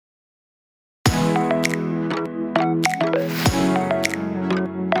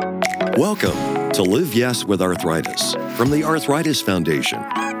Welcome to Live Yes with Arthritis from the Arthritis Foundation.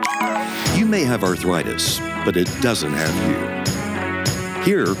 You may have arthritis, but it doesn't have you.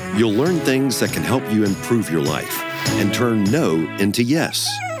 Here, you'll learn things that can help you improve your life and turn no into yes.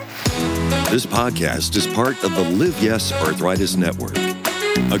 This podcast is part of the Live Yes Arthritis Network,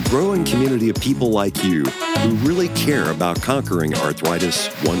 a growing community of people like you who really care about conquering arthritis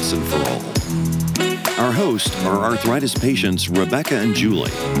once and for all. Our hosts are arthritis patients Rebecca and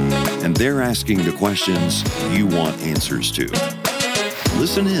Julie, and they're asking the questions you want answers to.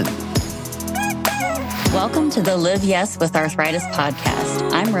 Listen in. Welcome to the Live Yes with Arthritis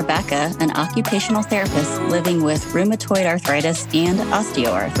podcast. I'm Rebecca, an occupational therapist living with rheumatoid arthritis and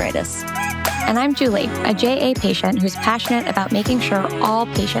osteoarthritis. And I'm Julie, a JA patient who's passionate about making sure all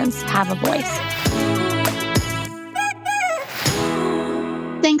patients have a voice.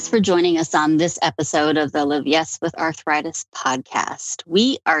 Thanks for joining us on this episode of the Live Yes with Arthritis podcast.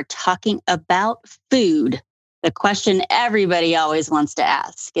 We are talking about food. The question everybody always wants to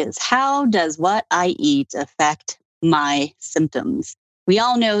ask is, how does what I eat affect my symptoms? We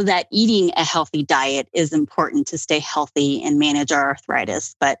all know that eating a healthy diet is important to stay healthy and manage our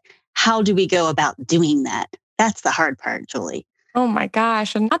arthritis, but how do we go about doing that? That's the hard part, Julie. Oh my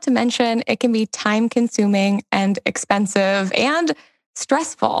gosh. And not to mention, it can be time consuming and expensive and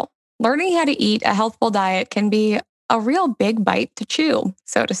stressful. Learning how to eat a healthful diet can be a real big bite to chew,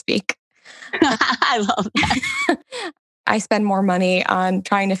 so to speak. I love that. I spend more money on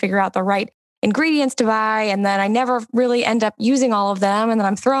trying to figure out the right ingredients to buy, and then I never really end up using all of them, and then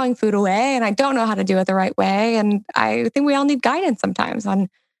I'm throwing food away, and I don't know how to do it the right way. And I think we all need guidance sometimes on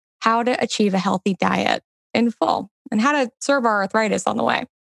how to achieve a healthy diet in full and how to serve our arthritis on the way.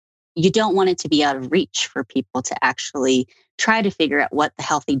 You don't want it to be out of reach for people to actually try to figure out what the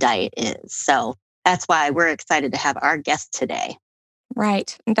healthy diet is. So that's why we're excited to have our guest today.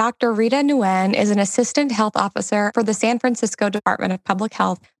 Right. Dr. Rita Nguyen is an assistant health officer for the San Francisco Department of Public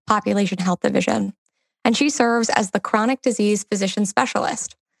Health Population Health Division, and she serves as the chronic disease physician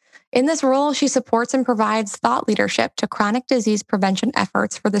specialist. In this role, she supports and provides thought leadership to chronic disease prevention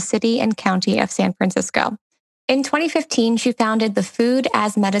efforts for the city and county of San Francisco. In 2015, she founded the Food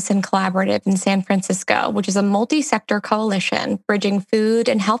as Medicine Collaborative in San Francisco, which is a multi-sector coalition bridging food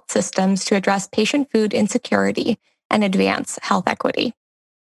and health systems to address patient food insecurity and advance health equity.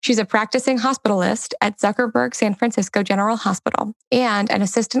 She's a practicing hospitalist at Zuckerberg San Francisco General Hospital and an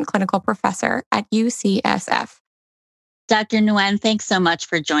assistant clinical professor at UCSF. Dr. Nguyen, thanks so much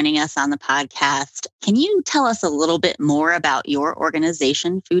for joining us on the podcast. Can you tell us a little bit more about your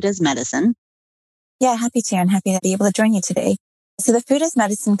organization, Food as Medicine? Yeah, happy to. I'm happy to be able to join you today. So the Food as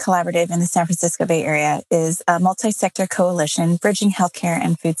Medicine Collaborative in the San Francisco Bay Area is a multi-sector coalition bridging healthcare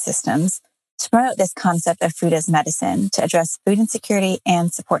and food systems to promote this concept of food as medicine to address food insecurity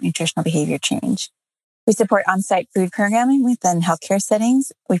and support nutritional behavior change. We support on-site food programming within healthcare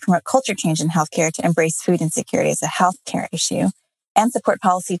settings. We promote culture change in healthcare to embrace food insecurity as a healthcare issue and support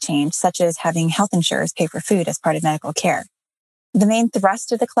policy change, such as having health insurers pay for food as part of medical care. The main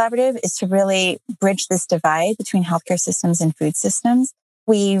thrust of the collaborative is to really bridge this divide between healthcare systems and food systems.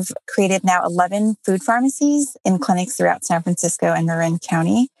 We've created now 11 food pharmacies in clinics throughout San Francisco and Marin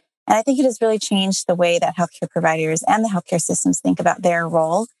County. And I think it has really changed the way that healthcare providers and the healthcare systems think about their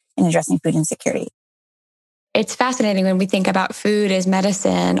role in addressing food insecurity. It's fascinating when we think about food as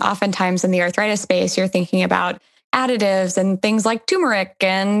medicine. Oftentimes in the arthritis space, you're thinking about additives and things like turmeric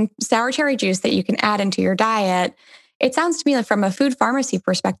and sour cherry juice that you can add into your diet. It sounds to me like from a food pharmacy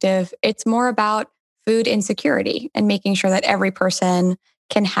perspective, it's more about food insecurity and making sure that every person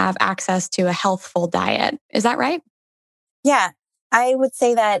can have access to a healthful diet. Is that right? Yeah, I would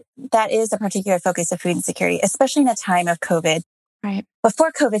say that that is a particular focus of food insecurity, especially in a time of COVID. Right.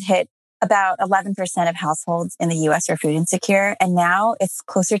 Before COVID hit, about 11% of households in the US are food insecure. And now it's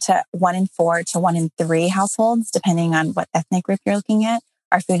closer to 1 in 4 to 1 in 3 households, depending on what ethnic group you're looking at,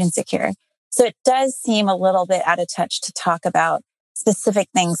 are food insecure. So it does seem a little bit out of touch to talk about specific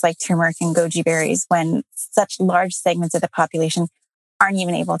things like turmeric and goji berries when such large segments of the population aren't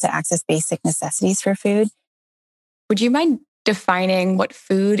even able to access basic necessities for food. Would you mind defining what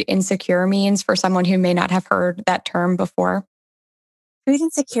food insecure means for someone who may not have heard that term before? Food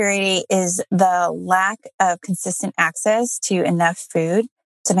insecurity is the lack of consistent access to enough food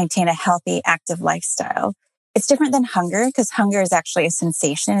to maintain a healthy, active lifestyle. It's different than hunger because hunger is actually a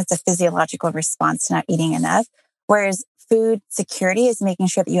sensation. It's a physiological response to not eating enough. Whereas food security is making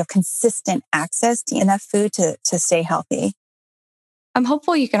sure that you have consistent access to enough food to stay healthy. I'm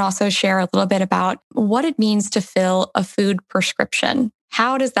hopeful you can also share a little bit about what it means to fill a food prescription.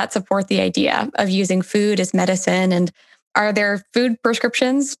 How does that support the idea of using food as medicine? And are there food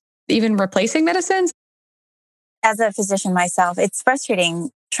prescriptions even replacing medicines? As a physician myself, it's frustrating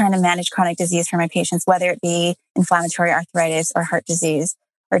trying to manage chronic disease for my patients, whether it be inflammatory arthritis or heart disease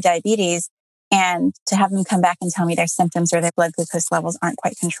or diabetes, and to have them come back and tell me their symptoms or their blood glucose levels aren't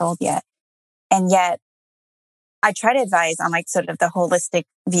quite controlled yet. And yet I try to advise on like sort of the holistic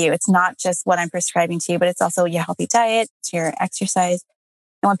view. It's not just what I'm prescribing to you, but it's also your healthy diet, it's your exercise.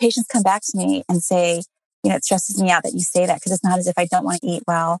 And when patients come back to me and say, it stresses me out that you say that, because it's not as if I don't want to eat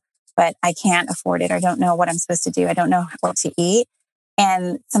well, but I can't afford it. I don't know what I'm supposed to do. I don't know what to eat.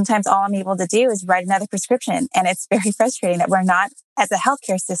 And sometimes all I'm able to do is write another prescription. And it's very frustrating that we're not, as a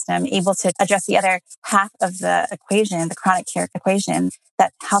healthcare system, able to address the other half of the equation, the chronic care equation,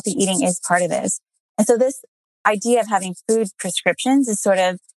 that healthy eating is part of this. And so this idea of having food prescriptions is sort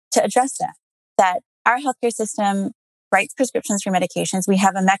of to address that our healthcare system writes prescriptions for medications. We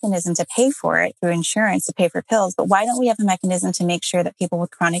have a mechanism to pay for it through insurance, to pay for pills. But why don't we have a mechanism to make sure that people with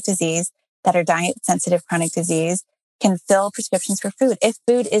chronic disease, that are diet sensitive chronic disease, can fill prescriptions for food if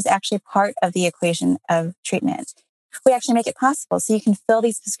food is actually part of the equation of treatment? We actually make it possible. So you can fill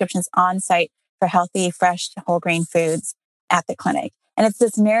these prescriptions on site for healthy, fresh, whole grain foods at the clinic. And it's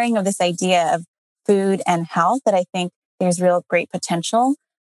this marrying of this idea of food and health that I think there's real great potential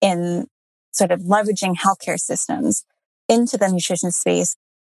in sort of leveraging healthcare systems into the nutrition space.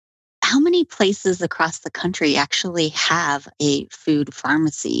 How many places across the country actually have a food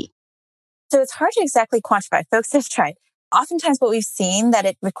pharmacy? So it's hard to exactly quantify. Folks have tried. Oftentimes what we've seen that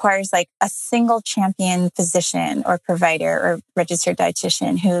it requires like a single champion physician or provider or registered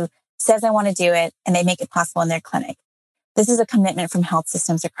dietitian who says, I want to do it, and they make it possible in their clinic. This is a commitment from health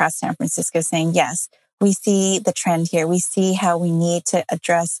systems across San Francisco saying, yes, we see the trend here. We see how we need to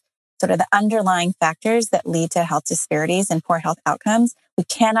address sort of the underlying factors that lead to health disparities and poor health outcomes. We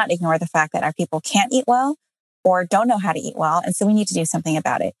cannot ignore the fact that our people can't eat well or don't know how to eat well. And so we need to do something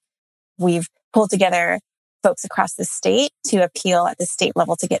about it. We've pulled together folks across the state to appeal at the state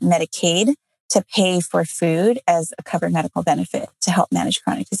level to get Medicaid to pay for food as a covered medical benefit to help manage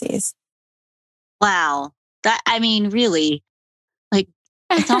chronic disease. Wow. Really, like,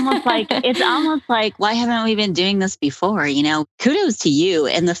 it's almost like, why haven't we been doing this before? Kudos to you.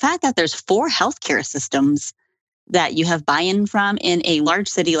 And the fact that there's 4 healthcare systems that you have buy-in from in a large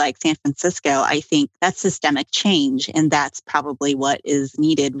city like San Francisco, I think that's systemic change. And that's probably what is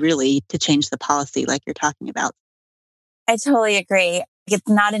needed really to change the policy like you're talking about. I totally agree. It's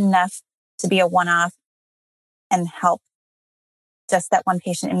not enough to be a one-off and help just that one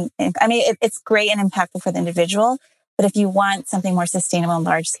patient. It's great and impactful for the individual, but if you want something more sustainable and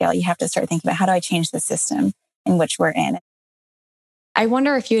large scale, you have to start thinking about how do I change the system in which we're in. I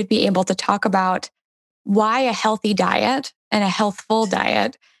wonder if you would be able to talk about why a healthy diet and a healthful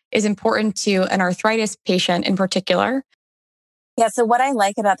diet is important to an arthritis patient in particular. Yeah, so what I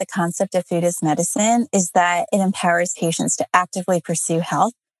like about the concept of food as medicine is that it empowers patients to actively pursue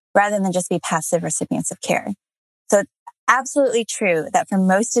health rather than just be passive recipients of care. So it's absolutely true that for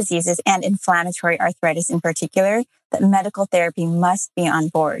most diseases and inflammatory arthritis in particular, that medical therapy must be on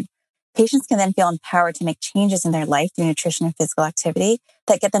board. Patients can then feel empowered to make changes in their life through nutrition and physical activity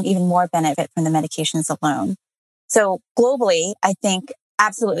that get them even more benefit from the medications alone. So globally, I think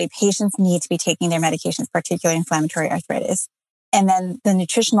absolutely patients need to be taking their medications, particularly inflammatory arthritis. And then the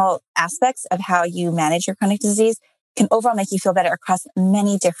nutritional aspects of how you manage your chronic disease can overall make you feel better across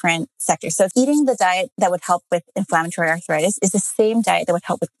many different sectors. So eating the diet that would help with inflammatory arthritis is the same diet that would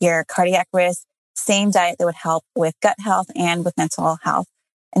help with your cardiac risk, same diet that would help with gut health and with mental health.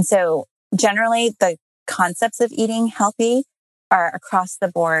 And so generally, the concepts of eating healthy are across the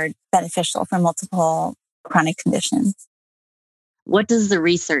board beneficial for multiple chronic conditions. What does the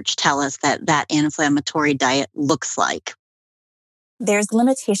research tell us that inflammatory diet looks like? There's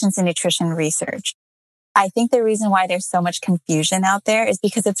limitations in nutrition research. I think the reason why there's so much confusion out there is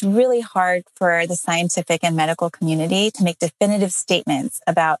because it's really hard for the scientific and medical community to make definitive statements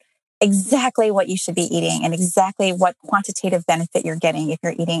about exactly what you should be eating and exactly what quantitative benefit you're getting if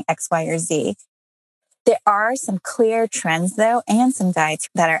you're eating X, Y, or Z. There are some clear trends, though, and some diets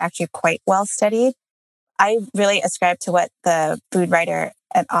that are actually quite well studied. I really ascribe to what the food writer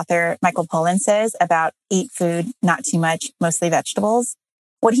and author Michael Pollan says about eat food, not too much, mostly vegetables.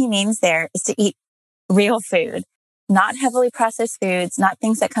 What he means there is to eat real food, not heavily processed foods, not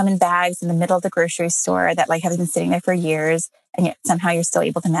things that come in bags in the middle of the grocery store that have been sitting there for years, and yet somehow you're still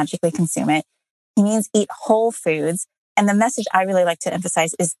able to magically consume it. He means eat whole foods. And the message I really like to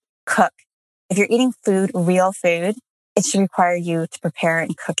emphasize is cook. If you're eating food, real food, it should require you to prepare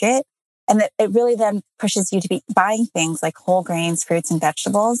and cook it. And that it really then pushes you to be buying things like whole grains, fruits, and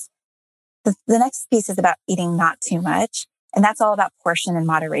vegetables. The next piece is about eating not too much. And that's all about portion and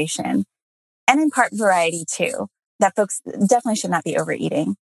moderation. And in part variety too, that folks definitely should not be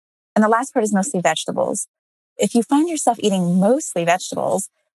overeating. And the last part is mostly vegetables. If you find yourself eating mostly vegetables,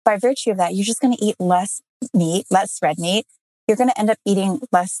 by virtue of that, you're just going to eat less meat, less red meat. You're going to end up eating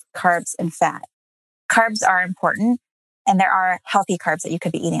less carbs and fat. Carbs are important, and there are healthy carbs that you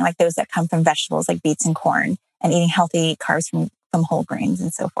could be eating, like those that come from vegetables like beets and corn, and eating healthy carbs from whole grains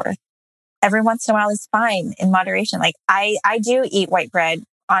and so forth. Every once in a while is fine in moderation. Like I do eat white bread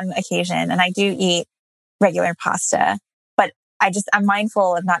on occasion, and I do eat regular pasta, but I'm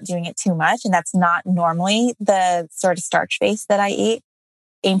mindful of not doing it too much. And that's not normally the sort of starch base that I eat.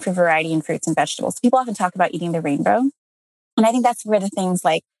 Aim for variety in fruits and vegetables. People often talk about eating the rainbow. And I think that's where the things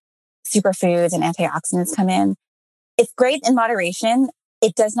like superfoods and antioxidants come in. It's great in moderation.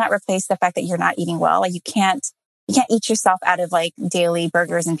 It does not replace the fact that you're not eating well. Like you can't eat yourself out of like daily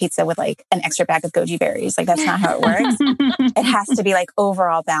burgers and pizza with like an extra bag of goji berries. Like that's not how it works. It has to be like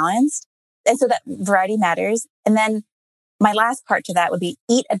overall balanced. And so that variety matters. And then my last part to that would be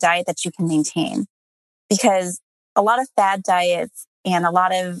eat a diet that you can maintain, because a lot of fad diets and a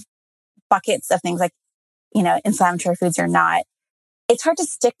lot of buckets of things like, inflammatory foods or not, it's hard to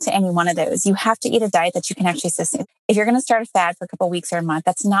stick to any one of those. You have to eat a diet that you can actually sustain. If you're going to start a fad for a couple of weeks or a month,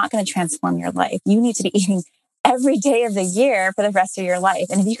 that's not going to transform your life. You need to be eating every day of the year for the rest of your life.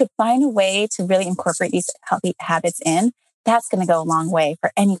 And if you could find a way to really incorporate these healthy habits in, that's going to go a long way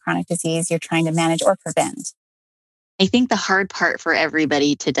for any chronic disease you're trying to manage or prevent. I think the hard part for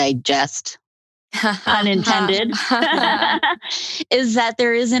everybody to digest, pun intended, is that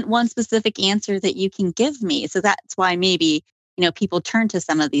there isn't one specific answer that you can give me. So that's why maybe, people turn to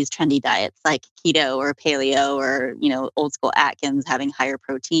some of these trendy diets like keto or paleo or, old school Atkins, having higher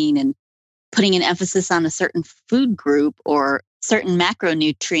protein and putting an emphasis on a certain food group or certain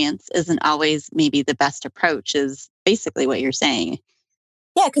macronutrients isn't always maybe the best approach, is basically what you're saying.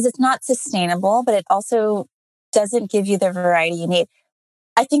 Yeah, because it's not sustainable, but it also doesn't give you the variety you need.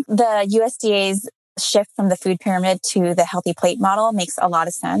 I think the USDA's shift from the food pyramid to the healthy plate model makes a lot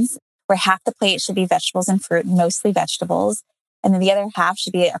of sense, where half the plate should be vegetables and fruit, mostly vegetables. And then the other half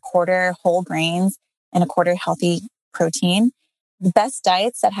should be a quarter whole grains and a quarter healthy protein. The best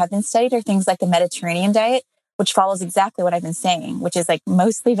diets that have been studied are things like the Mediterranean diet, which follows exactly what I've been saying, which is like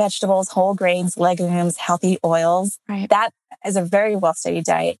mostly vegetables, whole grains, legumes, healthy oils. Right. That is a very well-studied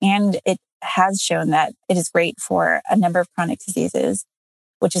diet. And it has shown that it is great for a number of chronic diseases,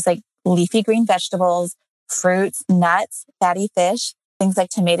 which is like leafy green vegetables, fruits, nuts, fatty fish, things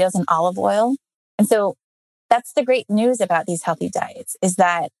like tomatoes and olive oil. And so that's the great news about these healthy diets, is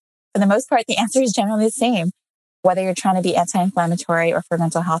that for the most part, the answer is generally the same. Whether you're trying to be anti-inflammatory or for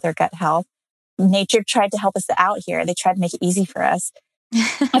mental health or gut health, nature tried to help us out here. They tried to make it easy for us.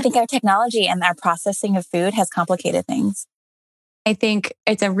 I think our technology and our processing of food has complicated things. I think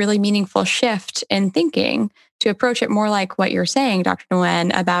it's a really meaningful shift in thinking to approach it more like what you're saying, Dr.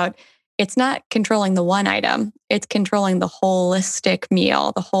 Nguyen, about it's not controlling the one item, it's controlling the holistic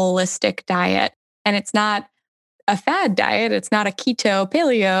meal, the holistic diet. And it's not a fad diet. It's not a keto,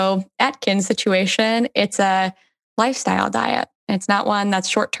 paleo, Atkins situation. It's a lifestyle diet. It's not one that's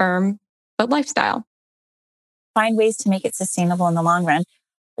short-term, but lifestyle. Find ways to make it sustainable in the long run.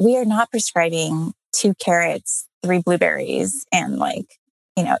 We are not prescribing 2 carrots, 3 blueberries, and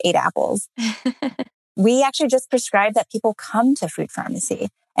 8 apples. We actually just prescribe that people come to food pharmacy,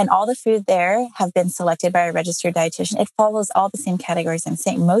 and all the food there have been selected by a registered dietitian. It follows all the same categories I'm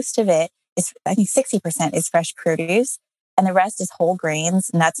saying. Most of it is, I think 60% is fresh produce, and the rest is whole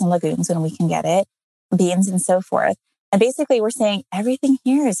grains, nuts and legumes when we can get it, beans and so forth. And basically we're saying everything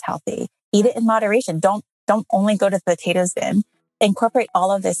here is healthy. Eat it in moderation. Don't only go to the potatoes bin. Incorporate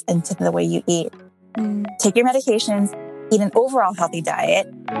all of this into the way you eat. Take your medications, eat an overall healthy diet.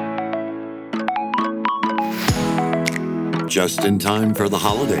 Just in time for the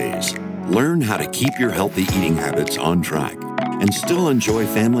holidays. Learn how to keep your healthy eating habits on track and still enjoy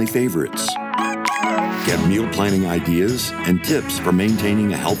family favorites. Get meal planning ideas and tips for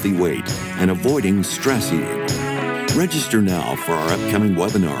maintaining a healthy weight and avoiding stress eating. Register now for our upcoming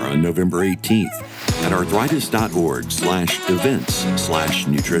webinar on November 18th at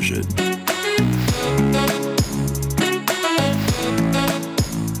arthritis.org/events/nutrition.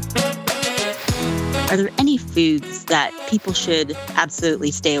 Are there any foods that people should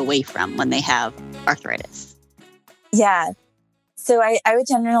absolutely stay away from when they have arthritis? Yeah. So I would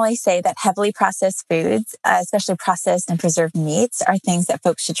generally say that heavily processed foods, especially processed and preserved meats, are things that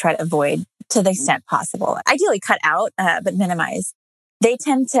folks should try to avoid to the extent possible. Ideally cut out, but minimize. They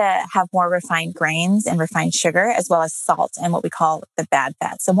tend to have more refined grains and refined sugar, as well as salt and what we call the bad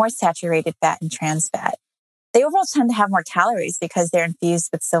fat. So more saturated fat and trans fat. They overall tend to have more calories because they're infused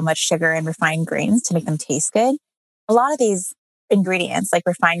with so much sugar and refined grains to make them taste good. A lot of these ingredients, like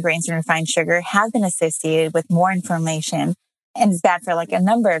refined grains and refined sugar, have been associated with more inflammation and is bad for like a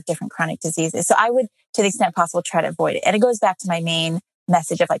number of different chronic diseases. So I would, to the extent possible, try to avoid it. And it goes back to my main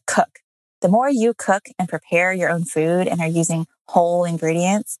message of like cook. The more you cook and prepare your own food and are using whole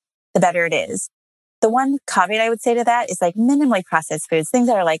ingredients, the better it is. The one caveat I would say to that is like minimally processed foods, things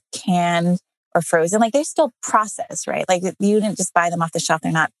that are like canned or frozen, like they're still processed, right? Like you didn't just buy them off the shelf.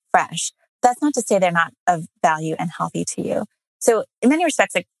 They're not fresh. That's not to say they're not of value and healthy to you. So in many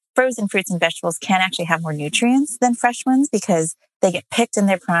respects, like frozen fruits and vegetables can actually have more nutrients than fresh ones because they get picked in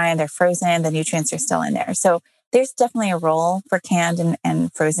their prime, they're frozen, the nutrients are still in there. So there's definitely a role for canned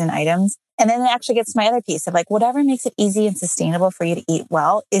and frozen items. And then it actually gets to my other piece of like, whatever makes it easy and sustainable for you to eat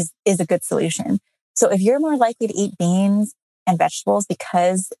well is a good solution. So if you're more likely to eat beans and vegetables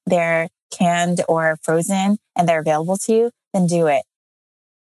because they're canned or frozen and they're available to you, then do it.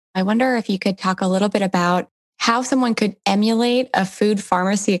 I wonder if you could talk a little bit about how someone could emulate a food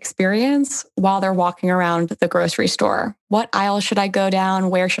pharmacy experience while they're walking around the grocery store. What aisle should I go down?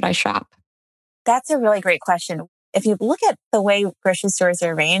 Where should I shop? That's a really great question. If you look at the way grocery stores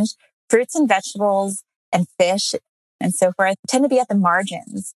are arranged, fruits and vegetables and fish and so forth tend to be at the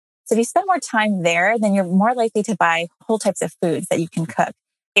margins. So if you spend more time there, then you're more likely to buy whole types of foods that you can cook.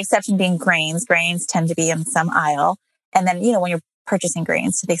 The exception being grains. Grains tend to be in some aisle. And then, when you're purchasing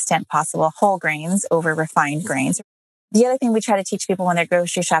grains, to the extent possible, whole grains over refined grains. The other thing we try to teach people when they're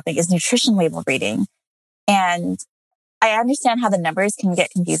grocery shopping is nutrition label reading. And I understand how the numbers can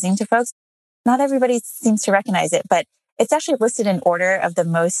get confusing to folks. Not everybody seems to recognize it, but it's actually listed in order of the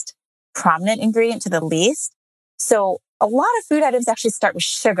most prominent ingredient to the least. So a lot of food items actually start with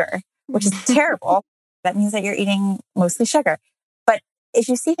sugar, which is terrible. That means that you're eating mostly sugar. But if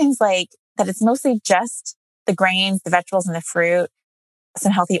you see things like that, it's mostly just the grains, the vegetables, and the fruit,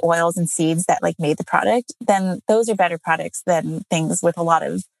 some healthy oils and seeds that like made the product, then those are better products than things with a lot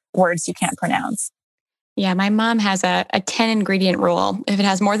of words you can't pronounce. Yeah, my mom has a 10 ingredient rule. If it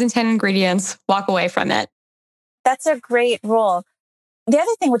has more than 10 ingredients, walk away from it. That's a great rule. The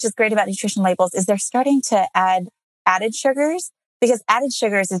other thing which is great about nutrition labels is they're starting to add added sugars, because added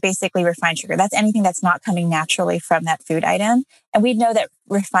sugars is basically refined sugar. That's anything that's not coming naturally from that food item. And we know that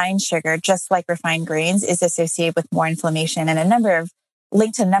refined sugar, just like refined grains, is associated with more inflammation and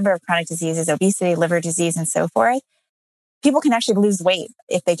linked to a number of chronic diseases, obesity, liver disease, and so forth. People can actually lose weight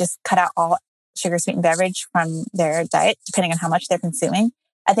if they just cut out all sugar sweetened beverage from their diet, depending on how much they're consuming.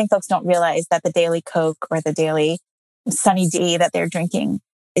 I think folks don't realize that the daily Coke or the daily Sunny D that they're drinking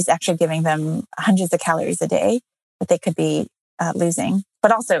is actually giving them hundreds of calories a day that they could be losing.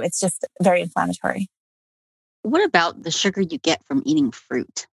 But also, it's just very inflammatory. What about the sugar you get from eating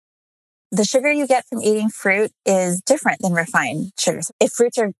fruit? The sugar you get from eating fruit is different than refined sugars. If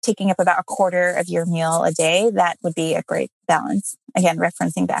fruits are taking up about a quarter of your meal a day, that would be a great balance. Again,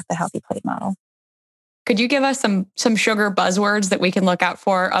 referencing back the healthy plate model. Could you give us some sugar buzzwords that we can look out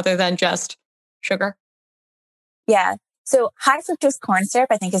for other than just sugar? Yeah. So high fructose corn syrup,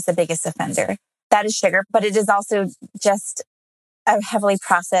 I think, is the biggest offender. That is sugar, but it is also just a heavily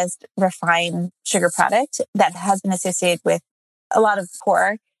processed, refined sugar product that has been associated with a lot of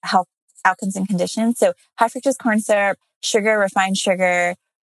poor health outcomes and conditions. So high fructose corn syrup, sugar, refined sugar,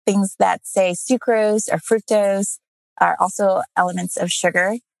 things that say sucrose or fructose are also elements of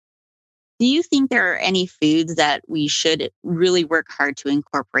sugar. Do you think there are any foods that we should really work hard to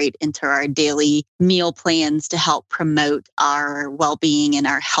incorporate into our daily meal plans to help promote our well-being and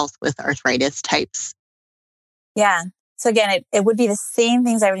our health with arthritis types? Yeah. So again, it would be the same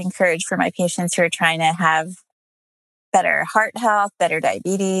things I would encourage for my patients who are trying to have better heart health, better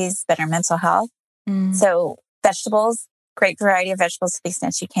diabetes, better mental health. So vegetables, great variety of vegetables to the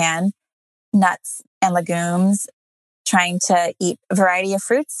extent you can, nuts and legumes, trying to eat a variety of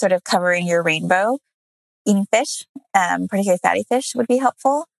fruits, sort of covering your rainbow. Eating fish, particularly fatty fish, would be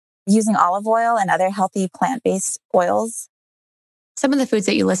helpful. Using olive oil and other healthy plant-based oils. Some of the foods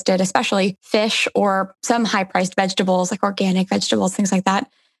that you listed, especially fish or some high-priced vegetables, like organic vegetables, things like that,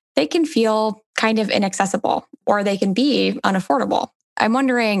 they can feel kind of inaccessible or they can be unaffordable. I'm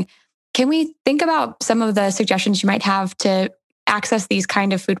wondering, can we think about some of the suggestions you might have to access these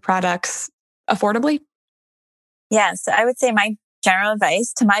kind of food products affordably? Yes, I would say my general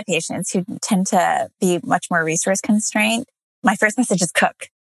advice to my patients who tend to be much more resource constrained, my first message is cook.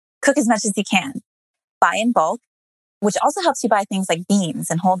 Cook as much as you can. Buy in bulk, which also helps you buy things like beans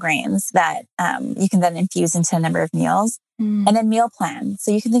and whole grains that you can then infuse into a number of meals. And then meal plan. So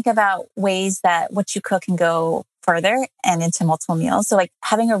you can think about ways that what you cook can go further and into multiple meals. So like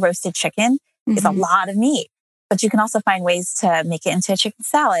having a roasted chicken is a lot of meat. But you can also find ways to make it into a chicken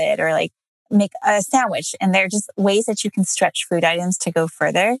salad or like make a sandwich. And there are just ways that you can stretch food items to go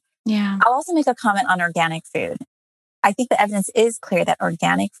further. Yeah. I'll also make a comment on organic food. I think the evidence is clear that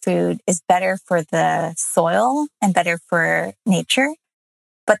organic food is better for the soil and better for nature,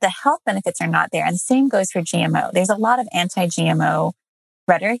 but the health benefits are not there. And the same goes for GMO. There's a lot of anti-GMO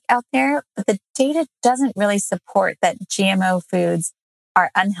rhetoric out there, but the data doesn't really support that GMO foods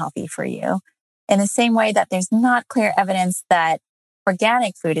are unhealthy for you. In the same way that there's not clear evidence that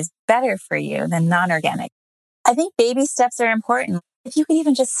organic food is better for you than non-organic. I think baby steps are important. If you could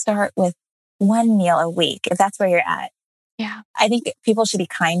even just start with one meal a week, if that's where you're at. Yeah. I think people should be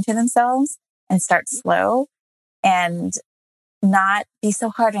kind to themselves and start slow and not be so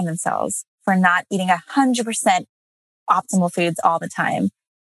hard on themselves for not eating 100% optimal foods all the time.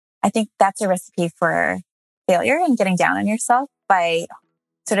 I think that's a recipe for failure and getting down on yourself by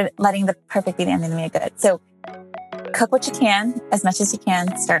sort of letting the perfect be the enemy of good. So cook what you can, as much as you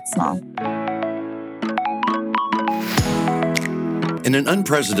can, start small. In an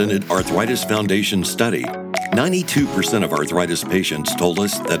unprecedented Arthritis Foundation study, 92% of arthritis patients told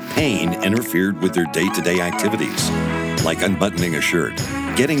us that pain interfered with their day-to-day activities, like unbuttoning a shirt,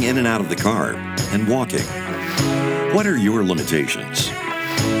 getting in and out of the car, and walking. What are your limitations?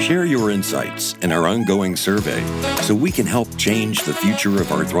 Share your insights in our ongoing survey so we can help change the future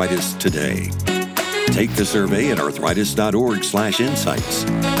of arthritis today. Take the survey at arthritis.org/insights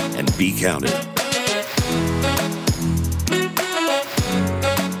and be counted.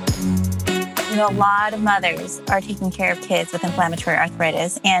 A lot of mothers are taking care of kids with inflammatory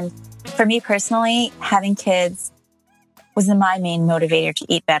arthritis. And for me personally, having kids was my main motivator to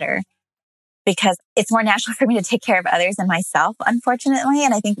eat better because it's more natural for me to take care of others than myself, unfortunately.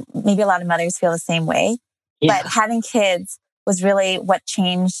 And I think maybe a lot of mothers feel the same way. Yeah. But having kids was really what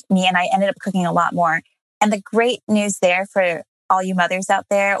changed me. And I ended up cooking a lot more. And the great news there for all you mothers out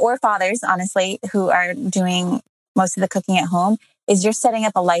there, or fathers, honestly, who are doing most of the cooking at home, is you're setting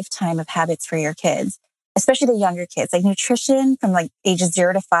up a lifetime of habits for your kids, especially the younger kids. Like nutrition from like ages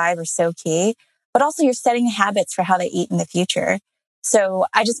 0 to 5 are so key, but also you're setting habits for how they eat in the future. So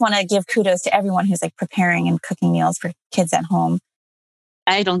I just want to give kudos to everyone who's like preparing and cooking meals for kids at home.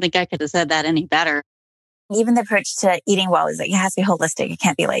 I don't think I could have said that any better. Even the approach to eating well is like, it has to be holistic. It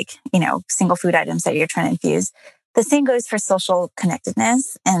can't be like, single food items that you're trying to infuse. The same goes for social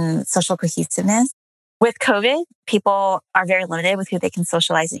connectedness and social cohesiveness. With COVID, people are very limited with who they can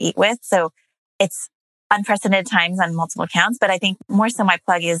socialize and eat with. So it's unprecedented times on multiple counts. But I think more so my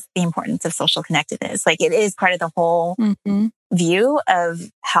plug is the importance of social connectedness. Like it is part of the whole view of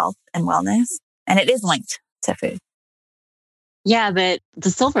health and wellness. And it is linked to food. Yeah, but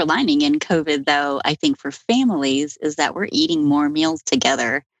the silver lining in COVID, though, I think for families is that we're eating more meals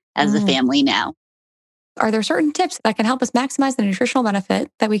together as a family now. Are there certain tips that can help us maximize the nutritional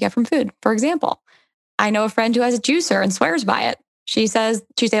benefit that we get from food? For example, I know a friend who has a juicer and swears by it. She says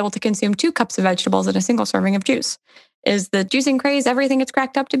she's able to consume 2 cups of vegetables in a single serving of juice. Is the juicing craze everything it's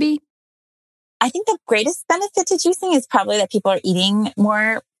cracked up to be? I think the greatest benefit to juicing is probably that people are eating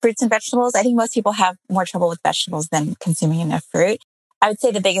more fruits and vegetables. I think most people have more trouble with vegetables than consuming enough fruit. I would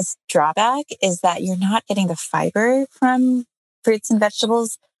say the biggest drawback is that you're not getting the fiber from fruits and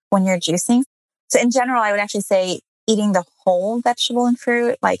vegetables when you're juicing. So in general, I would actually say eating the whole vegetable and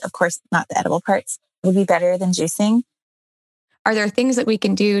fruit, like of course, not the edible parts, would be better than juicing. Are there things that we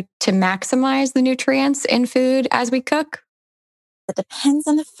can do to maximize the nutrients in food as we cook? It depends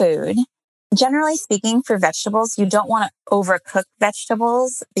on the food. Generally speaking, for vegetables, you don't want to overcook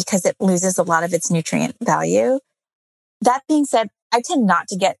vegetables because it loses a lot of its nutrient value. That being said, I tend not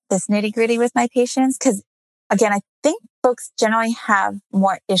to get this nitty-gritty with my patients because, again, I think folks generally have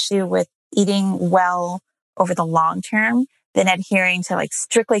more issue with eating well over the long term than adhering to like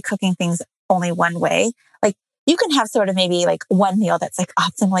strictly cooking things only one way. Like you can have sort of maybe like one meal that's like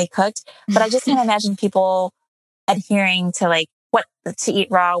optimally cooked, but I just can't imagine people adhering to like what to eat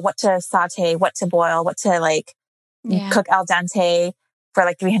raw, what to saute, what to boil, what to like cook al dente for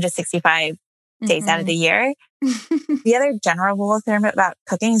like 365 days out of the year. The other general rule of thumb about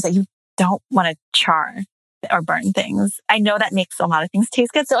cooking is that you don't want to char or burn things. I know that makes a lot of things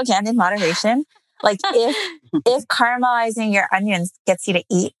taste good. So again, in moderation, like if caramelizing your onions gets you to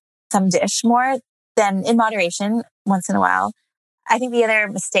eat some dish more, then in moderation, once in a while. I think the other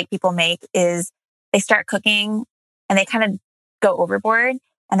mistake people make is they start cooking and they kind of go overboard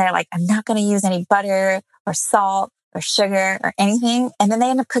and they're like, I'm not going to use any butter or salt or sugar or anything. And then they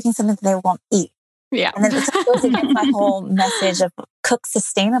end up cooking something that they won't eat. Yeah. And then it goes against my whole message of cook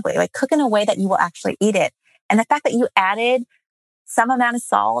sustainably, like cook in a way that you will actually eat it. And the fact that you added some amount of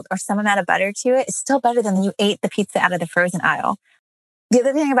salt or some amount of butter to it is still better than you ate the pizza out of the frozen aisle. The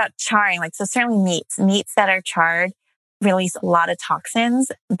other thing about charring, so certainly meats that are charred release a lot of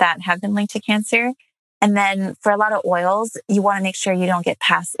toxins that have been linked to cancer. And then for a lot of oils, you want to make sure you don't get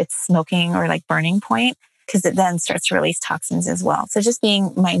past its smoking or burning point, because it then starts to release toxins as well. So just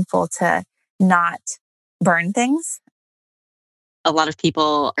being mindful to not burn things. A lot of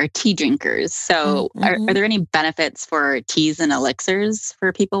people are tea drinkers. So are there any benefits for teas and elixirs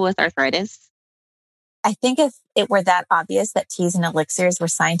for people with arthritis? I think if it were that obvious that teas and elixirs were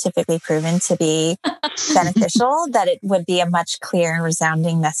scientifically proven to be beneficial, that it would be a much clearer and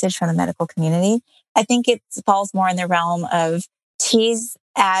resounding message from the medical community. I think it falls more in the realm of teas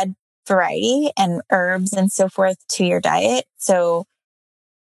add variety and herbs and so forth to your diet. So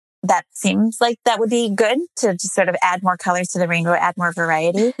that seems like that would be good to just sort of add more colors to the rainbow, add more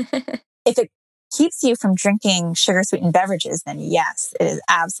variety. If it keeps you from drinking sugar-sweetened beverages, then yes, it is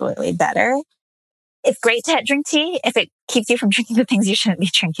absolutely better. It's great to drink tea if it keeps you from drinking the things you shouldn't be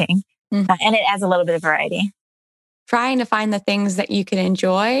drinking. And it adds a little bit of variety. Trying to find the things that you can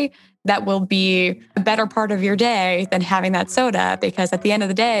enjoy that will be a better part of your day than having that soda, because at the end of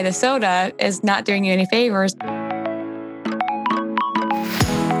the day, the soda is not doing you any favors.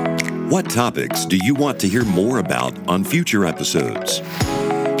 What topics do you want to hear more about on future episodes?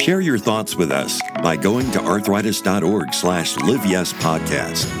 Share your thoughts with us by going to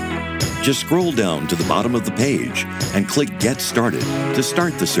arthritis.org/LiveYesPodcast. Just scroll down to the bottom of the page and click Get Started to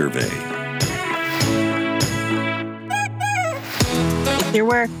start the survey. If there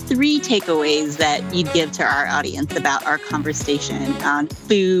were 3 takeaways that you'd give to our audience about our conversation on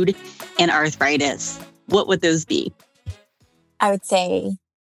food and arthritis, what would those be? I would say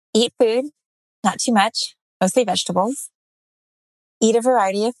eat food, not too much, mostly vegetables. Eat a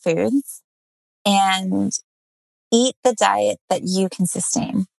variety of foods and eat the diet that you can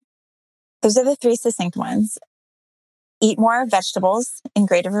sustain. Those are the 3 succinct ones. Eat more vegetables in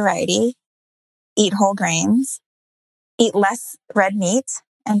greater variety. Eat whole grains. Eat less red meat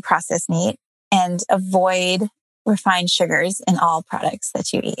and processed meat, and avoid refined sugars in all products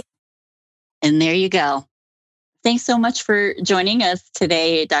that you eat. And there you go. Thanks so much for joining us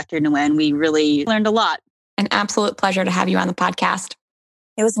today, Dr. Nguyen. We really learned a lot. An absolute pleasure to have you on the podcast.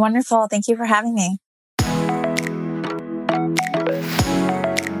 It was wonderful. Thank you for having me.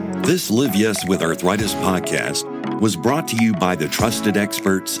 This Live Yes with Arthritis podcast was brought to you by the trusted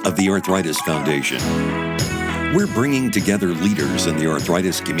experts of the Arthritis Foundation. We're bringing together leaders in the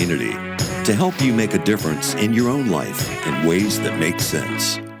arthritis community to help you make a difference in your own life in ways that make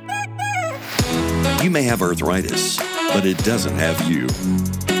sense. You may have arthritis, but it doesn't have you.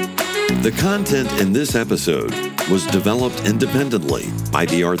 The content in this episode was developed independently by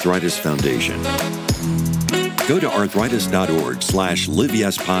the Arthritis Foundation. Go to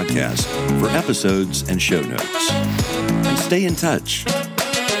arthritis.org/LiveYesPodcast for episodes and show notes. And stay in touch.